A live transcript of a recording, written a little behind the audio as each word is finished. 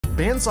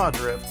Bandsaw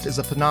drift is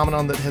a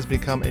phenomenon that has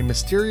become a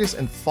mysterious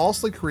and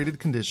falsely created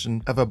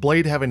condition of a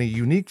blade having a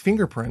unique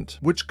fingerprint,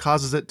 which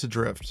causes it to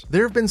drift.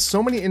 There have been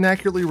so many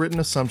inaccurately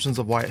written assumptions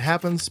of why it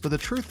happens, but the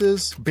truth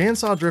is,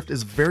 bandsaw drift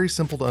is very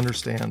simple to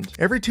understand.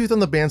 Every tooth on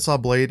the bandsaw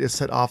blade is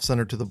set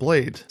off-center to the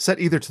blade, set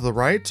either to the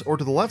right or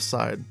to the left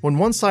side. When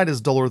one side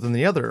is duller than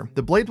the other,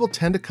 the blade will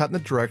tend to cut in the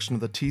direction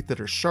of the teeth that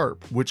are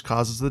sharp, which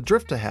causes the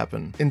drift to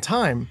happen. In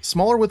time,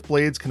 smaller width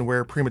blades can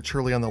wear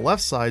prematurely on the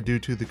left side due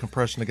to the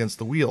compression against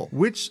the wheel,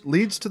 which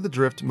leads to the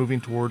drift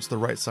moving towards the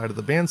right side of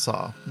the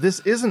bandsaw.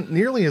 This isn't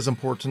nearly as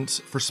important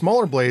for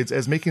smaller blades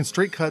as making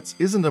straight cuts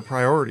isn't a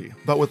priority,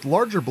 but with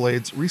larger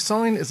blades,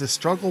 resawing is a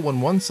struggle when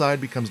one side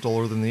becomes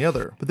duller than the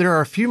other. But there are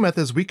a few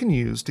methods we can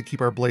use to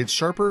keep our blades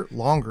sharper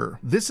longer.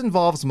 This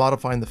involves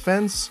modifying the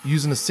fence,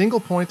 using a single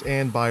point,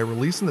 and by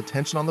releasing the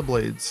tension on the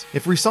blades.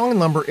 If resawing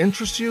lumber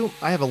interests you,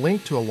 I have a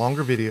link to a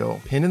longer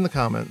video pinned in the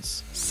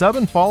comments. Sub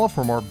and follow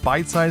for more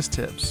bite-sized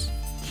tips.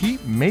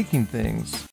 Keep making things.